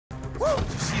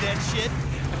See that shit?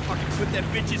 I fucking put that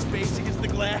bitch's face against the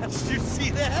glass. Did you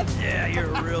see that? Yeah, you're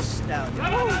a real stout. Fuck,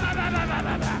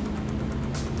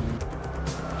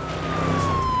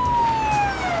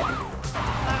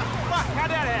 how'd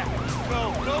that happen? Go!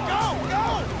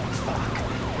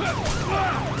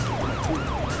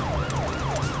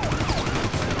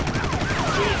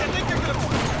 Jeez, I think they're gonna...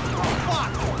 Oh,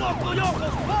 fuck! Loco Yoco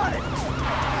spotted!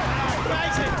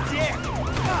 Guy's a dick!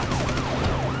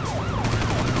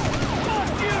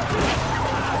 Fuck you!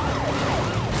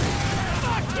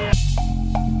 Fuck you!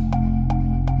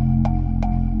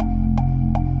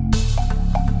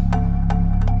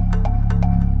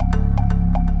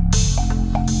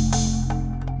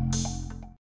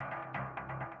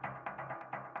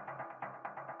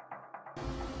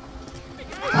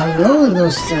 Hello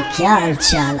दोस्तों, क्या हाल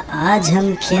चाल। आज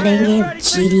हम खेलेंगे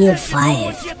GTA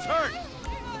 5।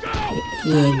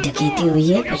 ये एक डकैती हुई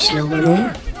है, कुछ लोगों ने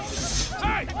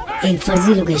एक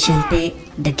फर्जी लोकेशन पे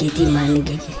डकैती मारने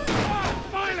के लिए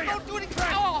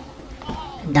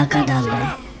डाका डाल रहा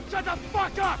है।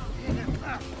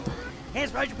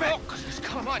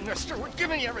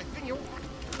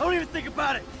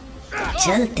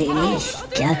 चल तेरी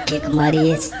क्या किक मारी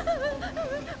है।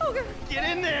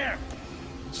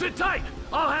 Sit tight.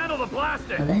 I'll handle the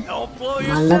blasting. अबे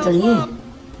मारना तो नहीं है।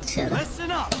 चल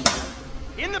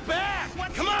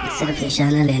सिर्फ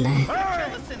निशाना लेना है।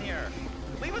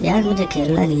 यार मुझे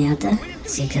खेलना नहीं आता,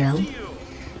 सीख रहा हूँ,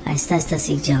 आहिस्ता आहिस्ता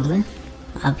सीख जाऊँगा।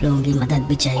 आप लोगों की मदद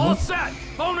भी चाहिए,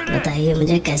 बताइए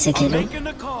मुझे कैसे खेलूँ।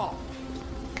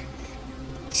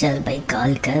 चल भाई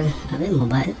कॉल कर। अबे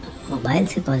मोबाइल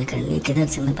से कॉल करनी है, किधर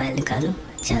से मोबाइल निकालूँ।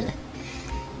 चल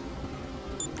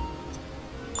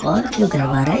कॉल क्यों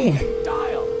करवा रहा है ये?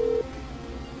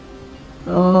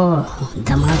 ओह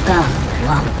धमाका,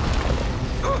 वाह।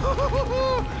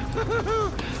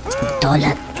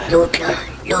 दौलत लूट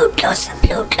लो सब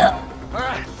लूट लो।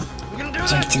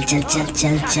 चल चल चल चल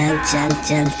चल चल चल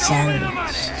चल चल।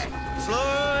 Slow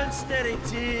and steady,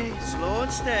 T. Slow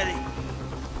and steady.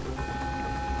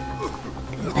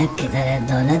 किधर है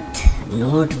दौलत?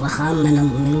 नोट वहाँ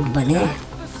नोट बने।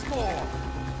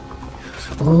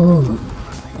 ओह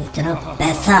इतना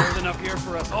पैसा।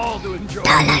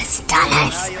 डॉलर्स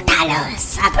उठा लो,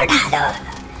 सब उठा लो।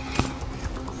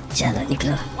 चलो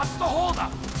निकलो।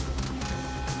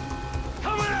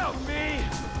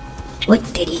 वो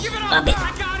तेरी अबे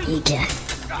ये क्या?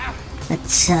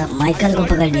 अच्छा माइकल को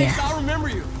पकड़ लिया।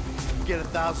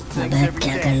 अबे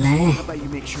क्या करना है?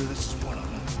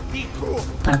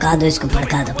 भड़का दो इसको,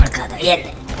 भड़का दो। ये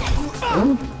ले।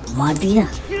 मार दिया।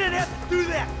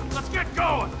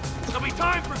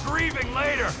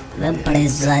 मैं बड़े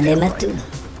जाले में तू।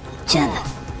 चल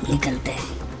निकलते हैं।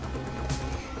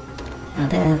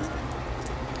 अबे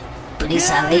पुलिस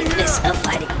आ गई, पुलिस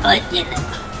फायरिंग। और ये ले।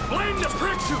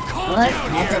 और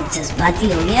मैं तो जज्बाती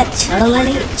हो गया, छोड़ूंगा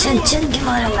नहीं, चुन के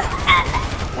मारूंगा।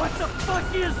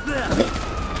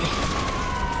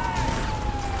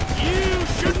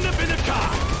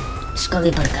 इसको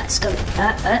भी भड़का, इसको भी।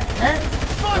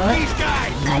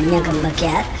 गाड़ियाँ कम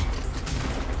क्या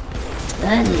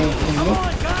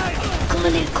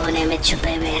कोने में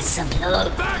छुपे हुए हैं सब लोग,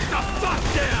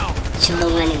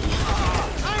 छोड़ूंगा नहीं।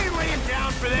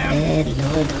 अरे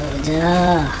लोड हो जा।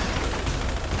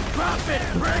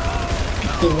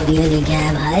 कितनी गोलियां ले गया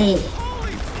है भाई।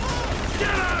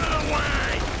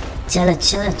 चलो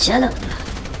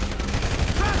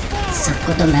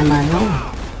सबको तो मैं मार रहा हूँ,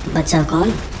 बचा कौन?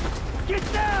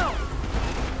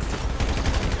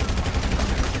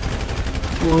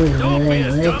 ओए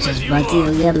जज्बाती हो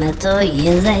गया मैं तो।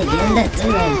 ये ले तू।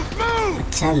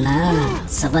 अच्छा ना,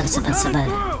 सबर।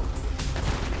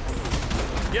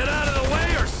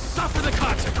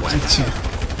 अच्छा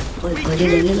गोली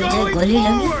लगी मुझे।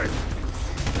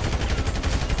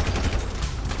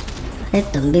 अरे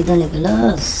तुम भी तो निकलो,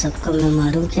 सबको मैं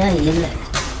मारूं क्या? ये ले।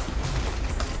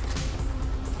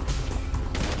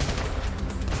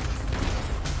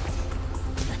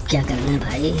 क्या करना है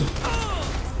भाई?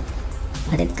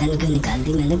 अरे गन क्यों निकाल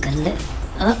दी मैंने? गन ले।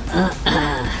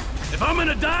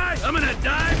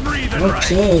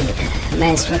 ओके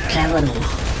मैं इस वक्त ड्राइवर हूँ।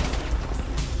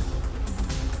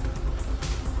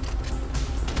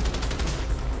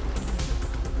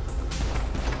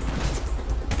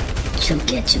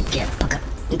 छुप गया पकड़।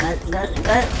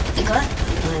 निकाल।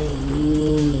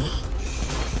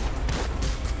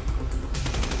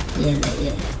 ये ले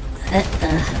ये।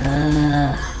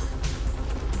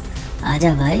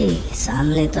 आजा भाई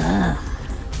सामने तो।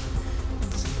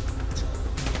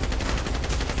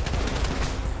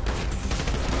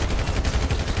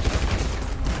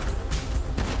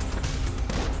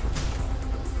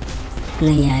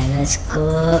 नहीं आएगा इसको।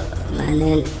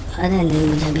 मैंने अरे नहीं,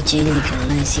 मुझे अभी चेंज नहीं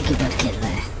करना है, इसी के बाद खेलना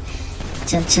है।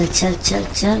 चल चल चल चल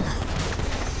चल।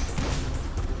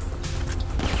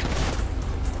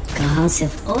 कहाँ से?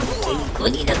 ओ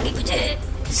गोली लग गई मुझे,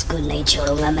 इसको नहीं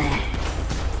छोड़ूंगा मैं।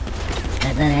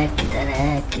 किधर है किधर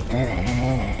है किधर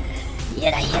है? ये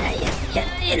रहा ये रहा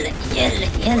ये ले ये ले।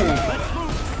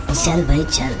 चल भाई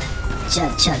चल चल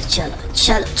चल चलो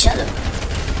चलो चलो।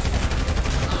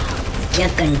 क्या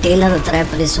कंटेनर उतरा है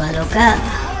पुलिस वालों का?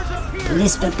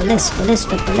 पुलिस पे पुलिस पुलिस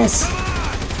पे पुलिस।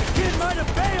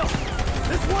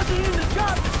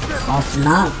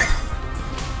 खौफनाक।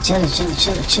 चलो चलो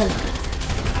चलो चलो।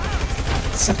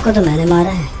 सबको तो मैंने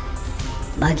मारा है,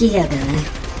 बाकी क्या कर रहे हैं?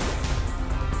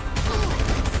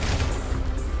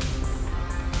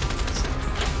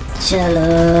 चलो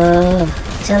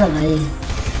चलो भाई,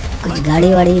 कुछ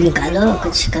गाड़ी वाड़ी निकालो,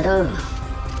 कुछ करो।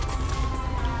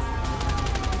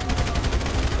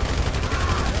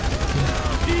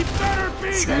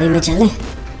 इस गाड़ी में चले?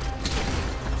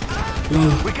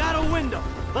 नहीं,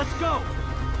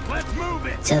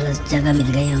 चलो जगह मिल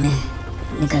गई हमें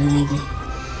निकलने की।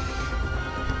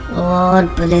 और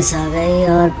पुलिस आ गई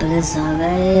और पुलिस आ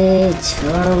गई।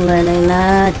 छोड़ूंगा नहीं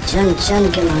मैं, चन चन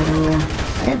के मारूंगा।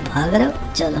 अरे भाग रहे हो?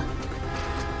 चलो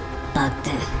भागते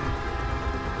हैं।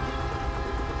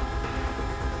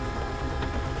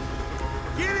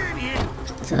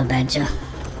 चलो बैठ जाओ।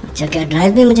 अच्छा क्या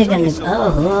ड्राइव भी मुझे करनी?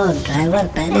 ओहो, ड्राइवर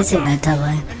पहले से बैठा हुआ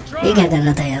है। ये क्या कर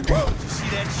रहा था यहाँ पे?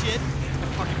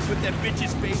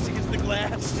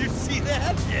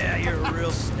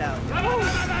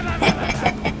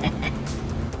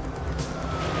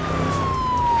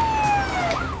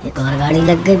 एक और गाड़ी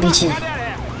लग गई पीछे।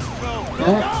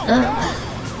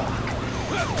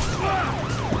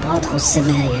 बहुत गुस्से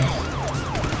में है ये।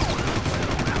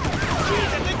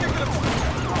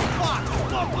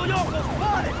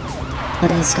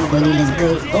 अरे इसको गोली लग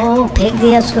गई। ओ फेंक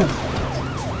दिया उसको।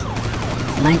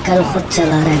 माइकल खुद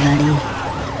चला रहा है गाड़ी।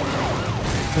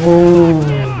 Oh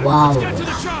wow.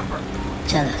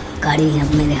 चलो गाड़ी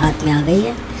अब मेरे हाथ में आ गई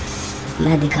है।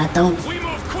 मैं दिखाता हूँ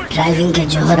ड्राइविंग के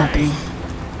जौहर अपने।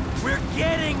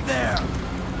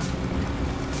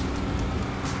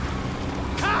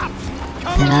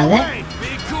 फिर आ गए।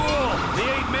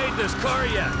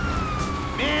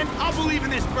 Man, I'll believe in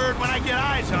this bird when I get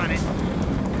eyes on it.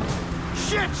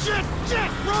 Shit!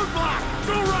 Roadblock!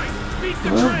 Go right! Beat the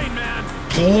train, man!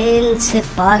 Train से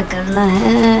पार करना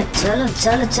है। चलो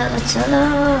चलो चलो चलो।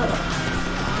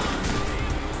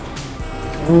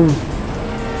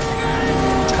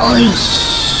 Oh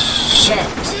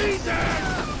shit!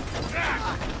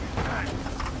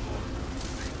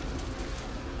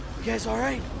 You guys all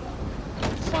right?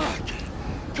 Fuck!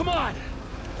 Come on!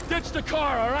 Ditch the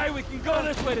car, all right? We can go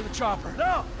this way to the chopper.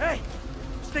 No! Hey!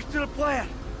 Stick to the plan!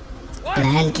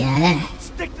 Plan क्या है?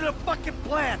 Stick to the fucking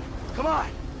plan! Come on!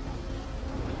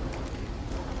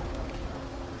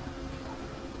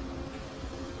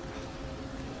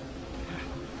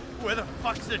 Where the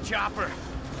fuck's the chopper?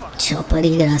 Chopper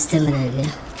ही रास्ते में रह गया।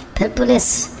 फिर police.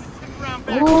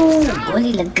 ओह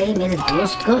गोली लग गई मेरे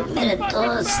दोस्त को। मेरे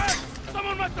दोस्त।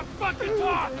 Someone must have fucking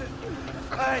talked!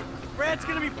 Alright, Brad's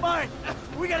gonna be fine.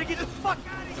 We gotta get the fuck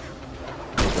out of here.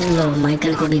 Low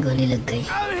Michael को भी गोली लग गई।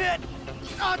 I'm hit.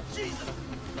 Oh Jesus.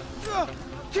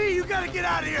 T, you gotta get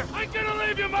out of here. I'm gonna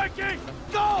leave you, Mikey!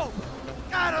 Go.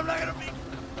 God, I'm not gonna be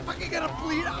fucking gonna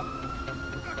bleed out.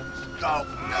 Go.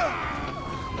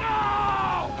 No!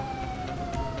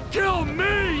 Kill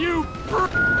me, you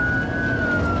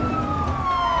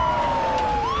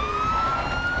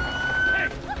Hey,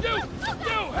 you,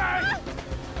 hey!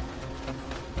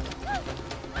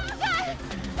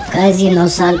 Guys ये 9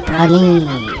 साल पुरानी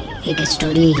एक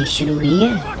story शुरू हुई है।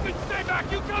 Fucking stay back!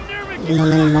 You come near me!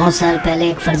 इन्होंने 9 साल पहले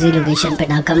एक फर्जी लोकेशन पे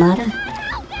डाका मारा।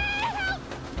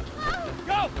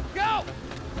 Go! Go!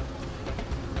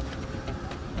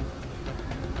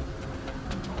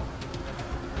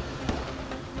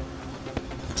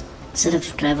 सिर्फ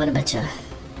ड्राइवर बचा।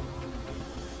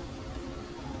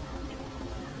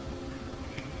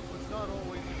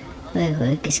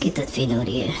 ओए किसकी तदफीन हो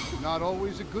रही है? Not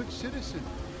always a good citizen.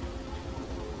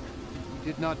 He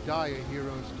did not die a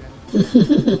hero's death,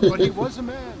 but he was a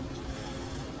man.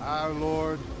 Our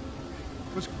Lord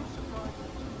was crucified.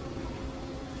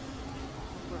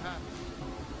 Perhaps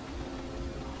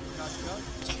not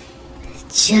judged.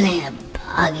 चलें अब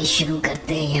आगे शुरू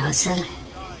करते हैं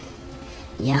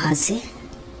यहाँ से।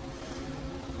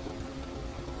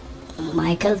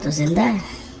 माइकल तो जिंदा है।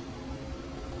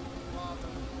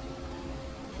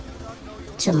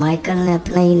 अच्छा माइकल ने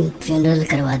अपना ही फ्यूनरल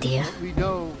करवा दिया। We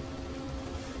know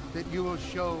that you will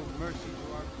show mercy to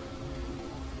our friends.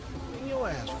 You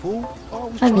ass, fool.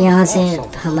 Always अब trying यहाँ to से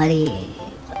also. हमारी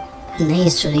नई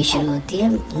स्टोरी शुरू होती है,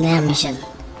 नया मिशन।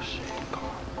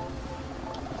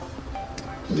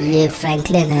 ये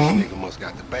फ्रैंकलिन है Nigga must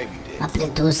got the baby dead. अपने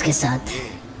दोस्त के साथ।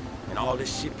 And all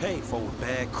this shit paid for with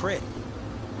bad credit.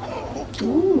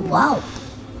 Wow,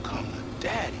 Come to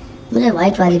daddy. मुझे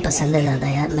वाइट वाली पसंद है ज़्यादा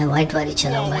यार, मैं वाइट वाली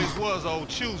चलाऊंगा। Always was old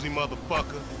choosy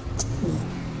motherfucker.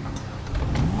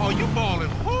 Oh, you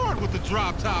balling hard with the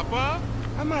drop top, huh?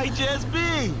 I might just be.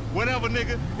 Whatever,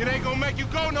 nigga. It ain't gonna make you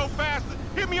go no faster.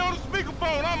 Hit me on the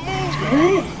speakerphone. I'm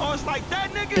moving. Oh, it's like that,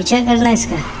 nigga? पीछा करना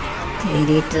इसका।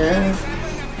 तेरी तो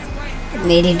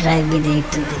मेरी drive भी देख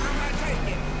तू।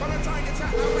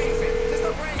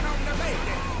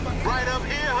 Right up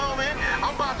here, homie.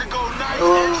 I'm about to go nice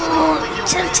and slow for you.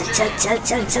 चल चल चल चल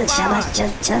चल चल शाबाश, चल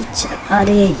चल चल।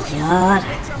 अरे यार,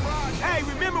 Hey,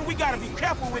 remember we gotta be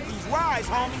careful with these rides,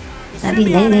 homie. The अभी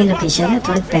नई Simeon नई ain't लोकेशन है,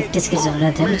 थोड़ी प्रैक्टिस की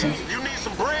ज़रूरत है मुझे। You need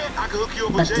some bread? I can hook you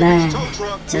up with but मैं JB's tow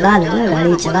truck. चला लूँगा,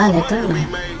 गाड़ी चला लेता हूँ मैं।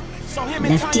 So him and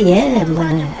lefty Tiny है can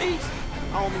मैं। in peace.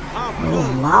 Homie, I'm good.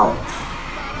 Wow,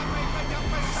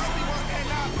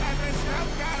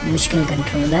 मुश्किल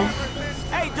कंट्रोल है।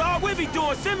 Hey, dog, we be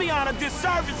doing Simeon a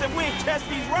disservice if we ain't test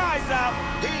these rides out.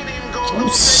 He ain't even gonna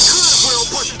lose that good if we don't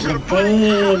push him to the लग brink.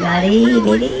 गई गाड़ी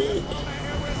मेरी।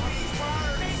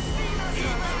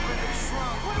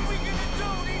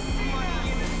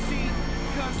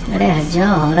 अरे हट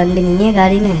जाओ, horn भी नहीं है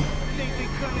गाड़ी में।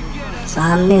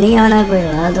 सामने नहीं आना, कोई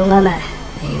उड़ा दूंगा मैं।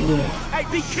 ये Hey,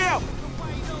 be careful.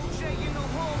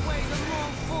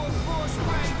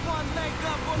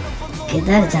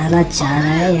 किधर जाना चाह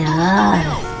रहा है यार?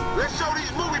 Let's show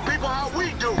these movie people how we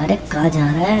do. अरे कहाँ जा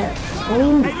रहा है? Hey,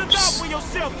 look out for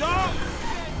yourself, dog.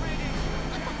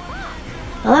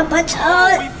 और बचाओ।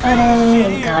 अरे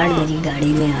गार्ड मेरी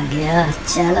गाड़ी में आ गया।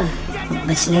 चलो,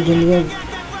 बचने के लिए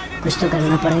कुछ तो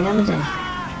करना पड़ेगा मुझे।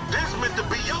 This meant to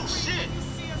be your shit.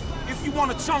 If you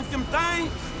wanna chunk them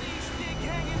things.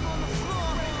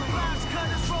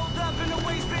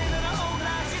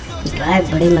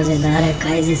 Drive बड़ी मजेदार है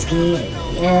गाइस इसकी।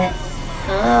 ये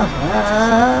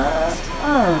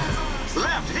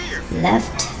Left here.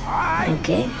 Left,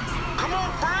 okay. Come on,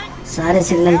 Frank. सारे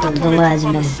सिग्नल तोड़ दूंगा आज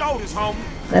मैं। Shoulders, homie.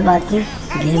 कोई बात नहीं,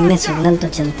 गेम में सिग्नल तो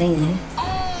चलते ही हैं।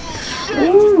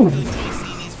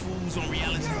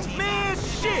 Man,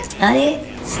 shit. अरे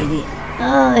सीधी,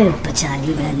 ओए बचा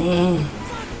ली मैंने।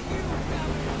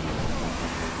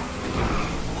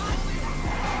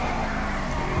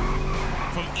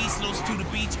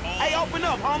 Hey, open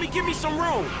up, homie. Give me some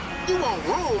room. You want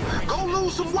room? Go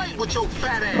lose some weight with your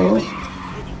fat ass. Oh,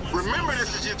 Remember,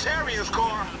 this is Utarian's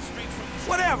car.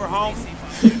 Whatever, homie.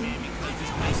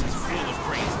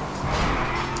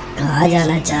 कहाँ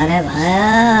जाना चाह रहे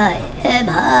भाई? ए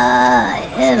भाई,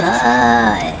 ए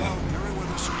भाई।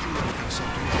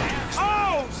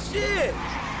 Oh, shit.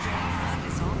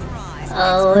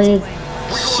 ओए,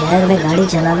 शहर में गाड़ी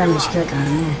चलाना मुश्किल काम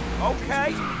है। Okay.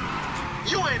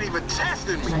 You ain't even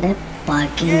testing me. अरे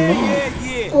पार्किंग Yeah, में।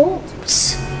 yeah. ओप्स,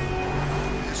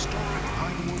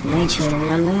 नहीं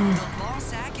छोड़ूंगा मैं।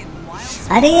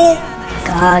 अरे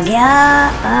कहाँ गया?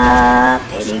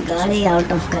 मेरी गाड़ी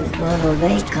आउट ऑफ कंट्रोल हो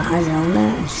गई। कहाँ जाऊँ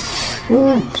मैं?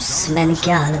 ओप्स, मैंने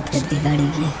क्या हालत कर दी गाड़ी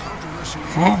की।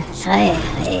 खैर, हाय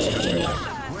हाय,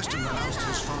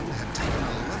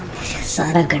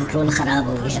 सारा कंट्रोल खराब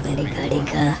हो गया मेरी गाड़ी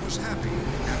का।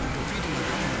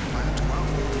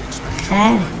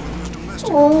 खैर,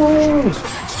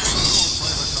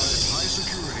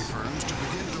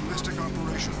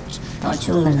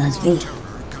 पहुंचूंगा लाजमी।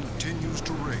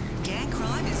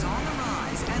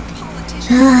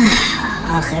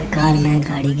 आखिरकार मैं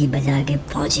गाड़ी की बजा के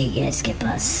पहुंच ही गया इसके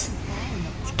पास।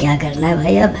 क्या करना है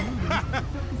भाई अब?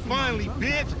 Finally,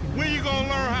 bitch. When you gonna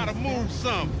learn how to move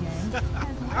something?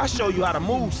 I'll show you how to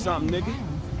move something, nigga.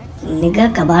 निगाह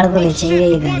कबाड़ को बेचेंगे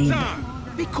ये गाड़ी।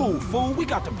 Be cool, fool. We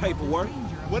got the paperwork.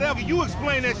 Whatever, you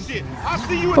explain that shit. I'll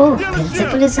see you oh, at the फिर से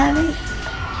dealership. Police आ गई।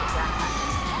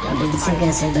 अब इनसे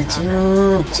कैसे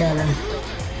बचूं? चलो,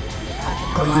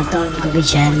 घुमाता हूँ इनको भी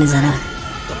शहर में ज़रा।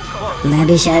 मैं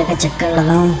भी शहर का चक्कर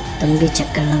लगाऊं, तुम भी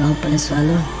चक्कर लगाओ पुलिस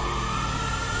वालों।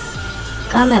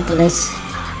 कहाँ है पुलिस?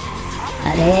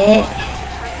 अरे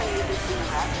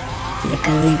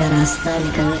निकलने का रास्ता,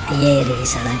 निकल, ये रही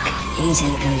सड़क, यहीं से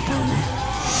निकलता हूँ मैं।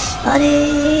 अरे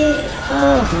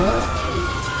ओहो,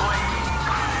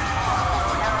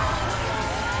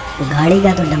 गाड़ी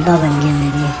का तो डब्बा बन गया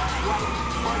मेरी।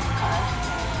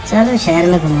 चलो शहर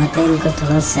में घुमाते हैं इनको,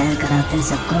 थोड़ा सैर कराते हैं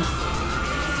सबको।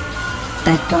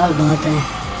 पेट्रोल बहुत है,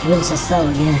 फ्यूल सस्ता हो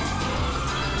गया है।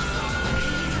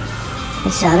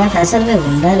 इस शारा फैसल पे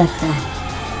घूम रहा लगता है।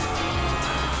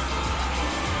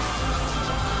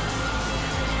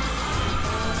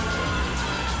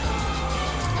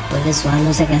 पुलिस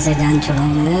वालों से कैसे जान छुड़ाऊं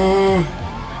मैं?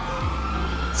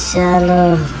 चलो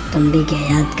तुम भी क्या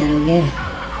याद करोगे?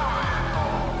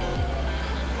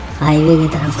 हाईवे की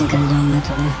तरफ निकल जाऊँ मैं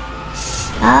थोड़ा।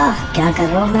 क्या कर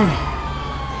रहा हूँ मैं?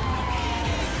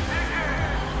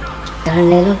 टर्न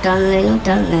ले लूँ, टर्न ले लूँ,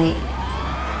 टर्न नहीं।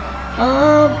 ओ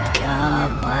क्या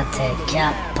बात है, क्या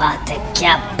बात है,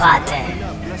 क्या बात है।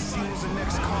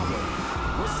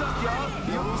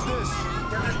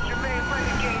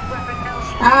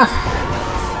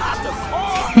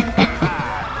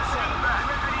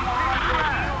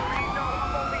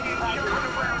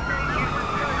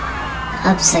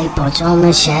 अब सही पहुंचा हूँ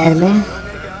मैं शहर में।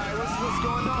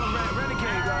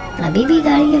 अभी भी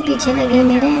गाड़ी के पीछे लगे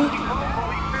मेरे,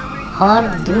 और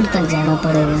दूर तक जाना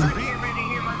पड़ेगा।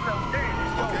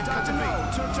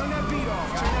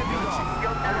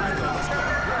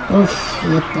 उफ,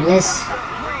 ये पुलिस।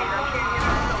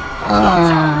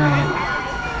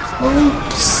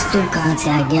 तू कहाँ से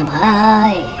आ गया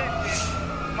भाई?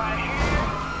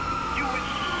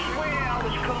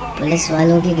 पुलिस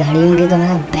वालों की गाड़ियों की तो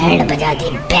मैंने बैंड बजा दी,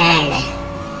 बैंड।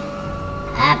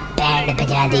 आप बैंड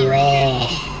बजा दी वे।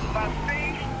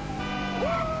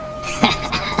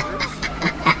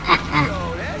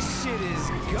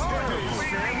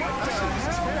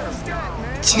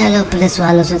 चलो पुलिस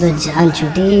वालों से तो जान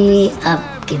छूटी, अब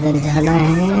किधर जाना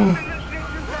है?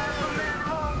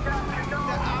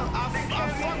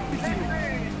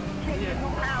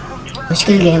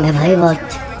 मुश्किल गेम है भाई,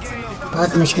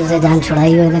 बहुत मुश्किल से जान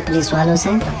छुड़ाई हुई है पुलिस वालों से।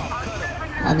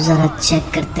 अब जरा चेक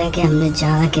करते हैं कि हमने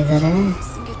जाना किधर है।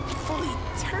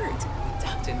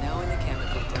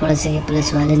 थोड़े से ये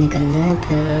पुलिस वाले निकल रहे हैं,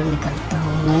 फिर निकलता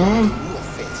हूँ मैं।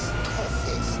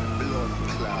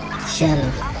 चलो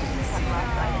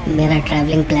मेरा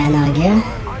ट्रैवलिंग प्लान आ गया।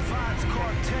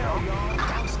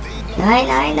 नहीं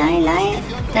नहीं नहीं नहीं,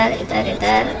 इधर इधर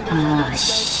इधर।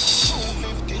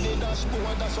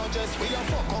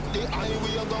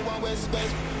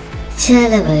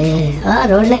 चलो भाई,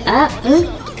 रोड ले।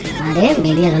 अरे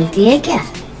मेरी गलती है क्या?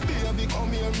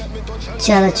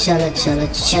 चलो चलो चलो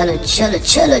चलो चलो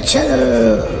चलो चलो।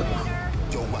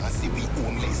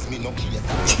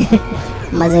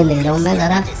 मजे ले रहा हूँ मैं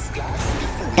जरा,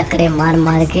 टकरे मार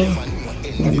मार के।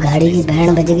 जब गाड़ी की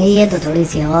बैंड बज गई है तो थोड़ी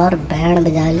सी और बैंड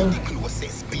बजा लूं।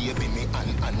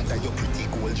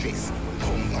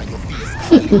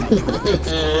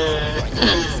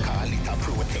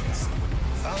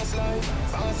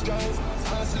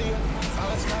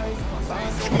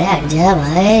 अरे हट जा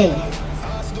भाई।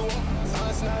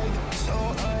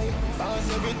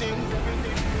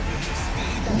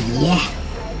 ये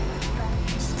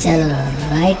चलो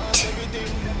राइट,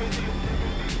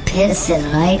 फिर से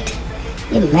राइट।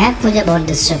 ये मैप मुझे बहुत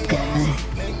डिस्टर्ब कर रहा है।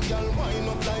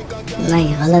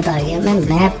 नहीं, गलत आ गया मैं।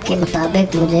 मैप के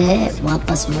मुताबिक मुझे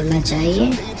वापस मुड़ना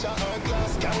चाहिए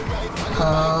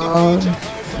और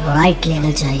राइट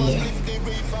लेना चाहिए।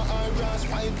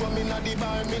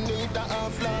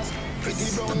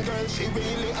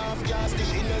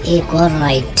 एक और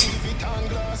राइट।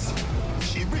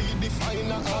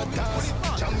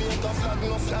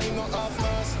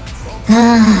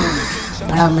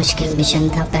 बड़ा मुश्किल मिशन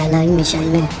था पहला ही मिशन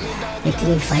में।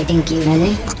 इतनी फाइटिंग की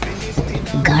मैंने,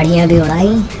 गाड़ियां भी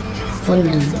उड़ाई, फुल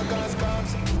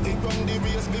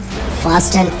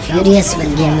फास्ट एंड फ्यूरियस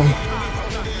बन गया मैं।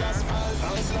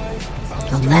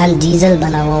 वैन डीजल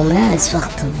बना हुआ हूँ मैं इस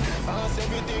वक्त।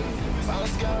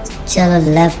 चलो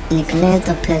लेफ्ट निकले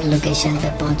तो फिर लोकेशन पे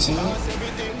पहुंचे।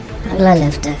 अगला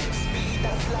लेफ्ट है।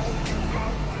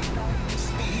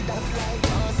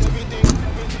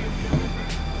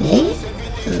 यही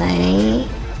नहीं,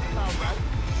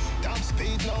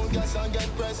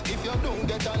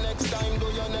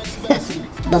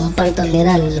 बम्पर तो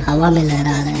मेरा हवा में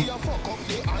लहरा रहा है।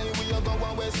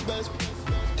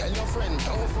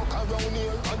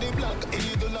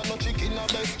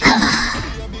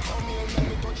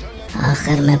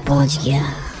 आखिर मैं पहुंच गया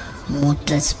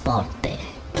मोटर स्पॉट पे।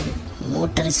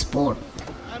 Motor spot.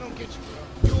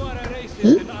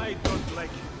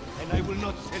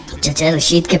 तो चचा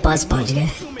रशीद के पास पहुंच गए,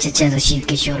 चचा रशीद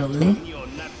के शोरूम में।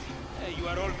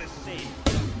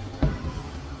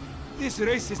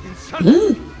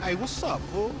 Hey, what's up,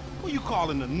 fool? Who you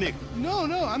calling a nigga? No,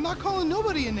 I'm not calling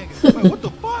nobody a nigga. Wait, what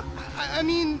the fuck? I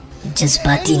mean,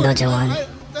 जज्बाती नौजवान।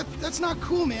 that's not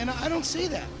cool, man. I don't say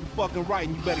that. You fucking right,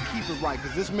 and you better keep it right,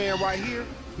 because this man right here,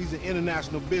 he's an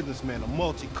international businessman, a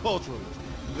multiculturalist.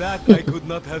 That I could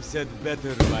not have said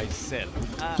better myself.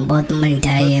 बहुत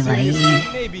मिठाई है भाई ये,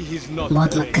 Maybe he's not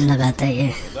बहुत racist, मक्खन लगाता है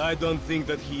ये। but I don't think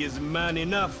that he is man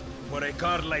enough for a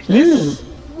car like this.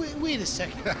 Wait a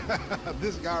second.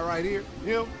 This guy right here,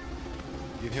 him,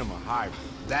 get him a hybrid.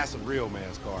 That's a real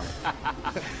man's car.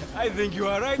 I think you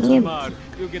are right, ये Omar.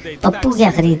 You get a Pappu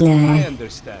क्या खरीदना I है?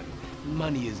 understand.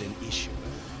 Money is an issue.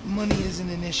 Money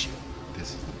isn't an issue. This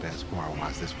is the best part.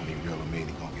 Watch this when he real mean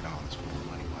he gonna get all his full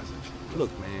money. Watch this.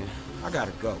 Look, man, I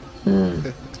gotta go.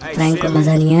 Hey, Frank को Sammy,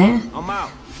 मजा नहीं आया? I'm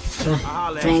out. I'll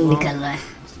holler at Frank you, निकल homie. रहा है।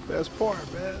 It's the best part,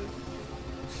 man.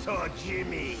 So,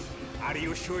 Jimmy, are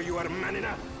you sure you are man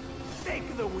enough? Take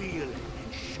the wheel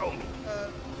and show me.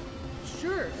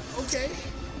 Sure, okay.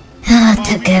 हाँ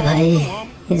थक गए भाई,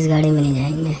 इस गाड़ी में नहीं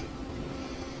जाएंगे।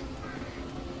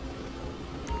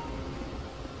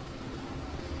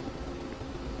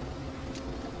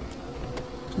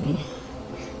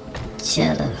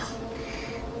 चलो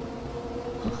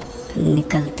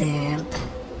निकलते हैं अब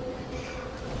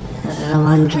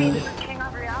रवानगी।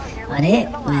 अरे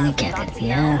मैंने क्या कर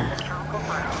दिया?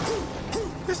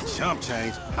 This chump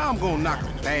change. How I'm gonna knock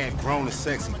a bad, grown and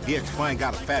sexy bitch if I ain't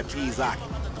got a fat Kiyosaki?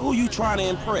 Who you trying to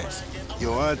impress?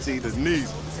 Your auntie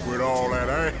Denise with all that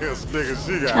ass nigga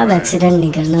she got. अब accident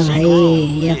नहीं करना भाई,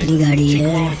 ये अपनी गाड़ी She है।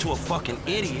 growing into a fucking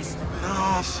idiot.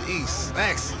 No, she's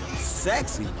sexy.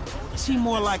 Sexy? She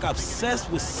more like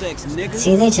obsessed with sex, nigga.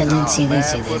 सीधे चलो, सीधे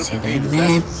सीधे सीधे।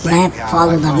 Map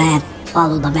follow the map,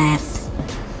 follow the map।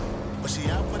 But she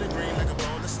out for the green like a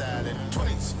bowl of salad.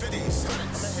 20s, 50s,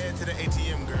 100s. I'ma head to the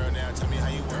ATM, girl. Now tell me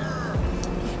how you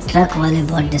work. Truck वाले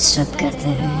बहुत disturb करते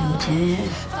हैं मुझे।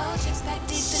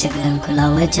 Signal खुला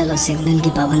हुआ है, चलो signal की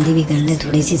पाबंदी भी कर ले,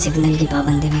 थोड़ी सी सिग्नल की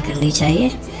पाबंदी भी करनी चाहिए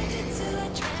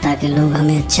ताकि लोग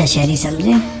हमें अच्छा शहरी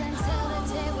समझें।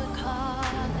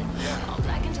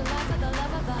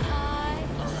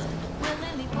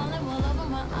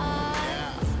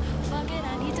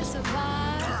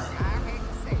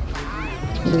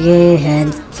 ये है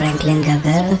फ्रैंकलिन का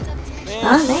घर।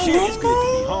 हाँ नहीं नहीं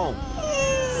नहीं,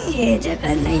 ये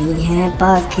जगह नहीं है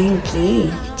पार्किंग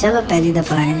की। चलो पहली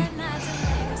दफा है।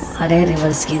 अरे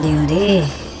रिवर्स की नहीं हो रही।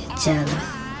 चलो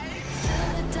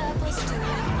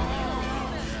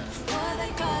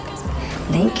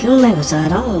नहीं, क्यों मैं घुसा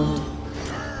रहा हूँ?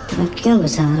 मैं क्यों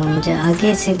घुसा रहा हूँ? मुझे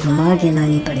आगे से घुमा के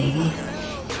लानी पड़ेगी।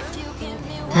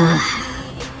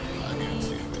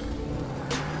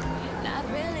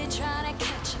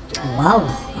 Wow,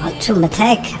 awesome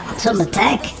attack, awesome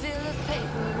attack।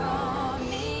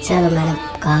 चलो मैंने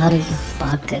कार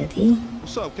पार्क कर दी।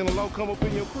 What's up? Can a low come up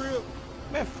in your crib?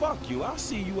 Man, fuck you. I'll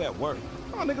see you at work.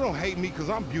 Oh, nigga, don't hate me because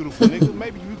I'm beautiful, nigga.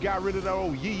 Maybe you got rid of that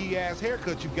old yee-yee ass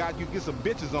haircut you got, you get some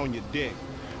bitches on your dick.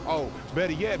 Oh,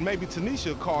 better yet, maybe Tanisha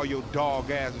will call your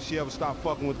dog ass if she ever stop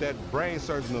fucking with that brain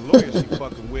surgeon or lawyer she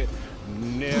fucking with,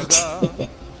 nigga.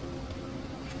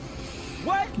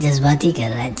 What? जज्बाती कर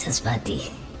रहा है, जज्बाती।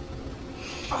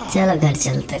 चलो घर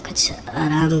चलते, कुछ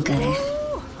आराम करें।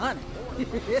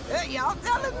 Y'all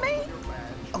telling me?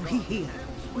 Oh, he here.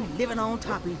 We living on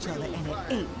top of each other and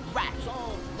it ain't right.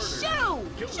 Shoo!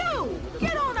 Shoo!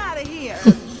 Get on out of here.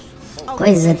 कोई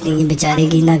इज्जत नहीं है बेचारे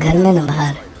की, ना घर में ना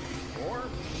बाहर।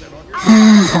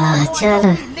 हाँ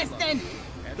चलो। Listen.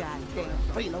 Goddamn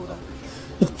freeloader.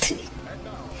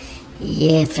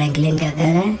 ये फ्रैंकलिन का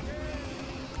घर है।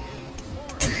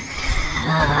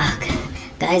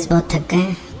 गाइस बहुत थक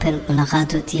गए, फिर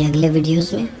मुलाकात होती है अगले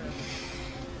वीडियोस में।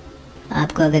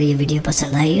 आपको अगर ये वीडियो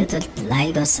पसंद आई हो तो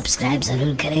लाइक और सब्सक्राइब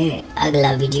ज़रूर करें।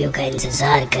 अगला वीडियो का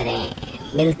इंतज़ार करें।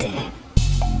 मिलते हैं।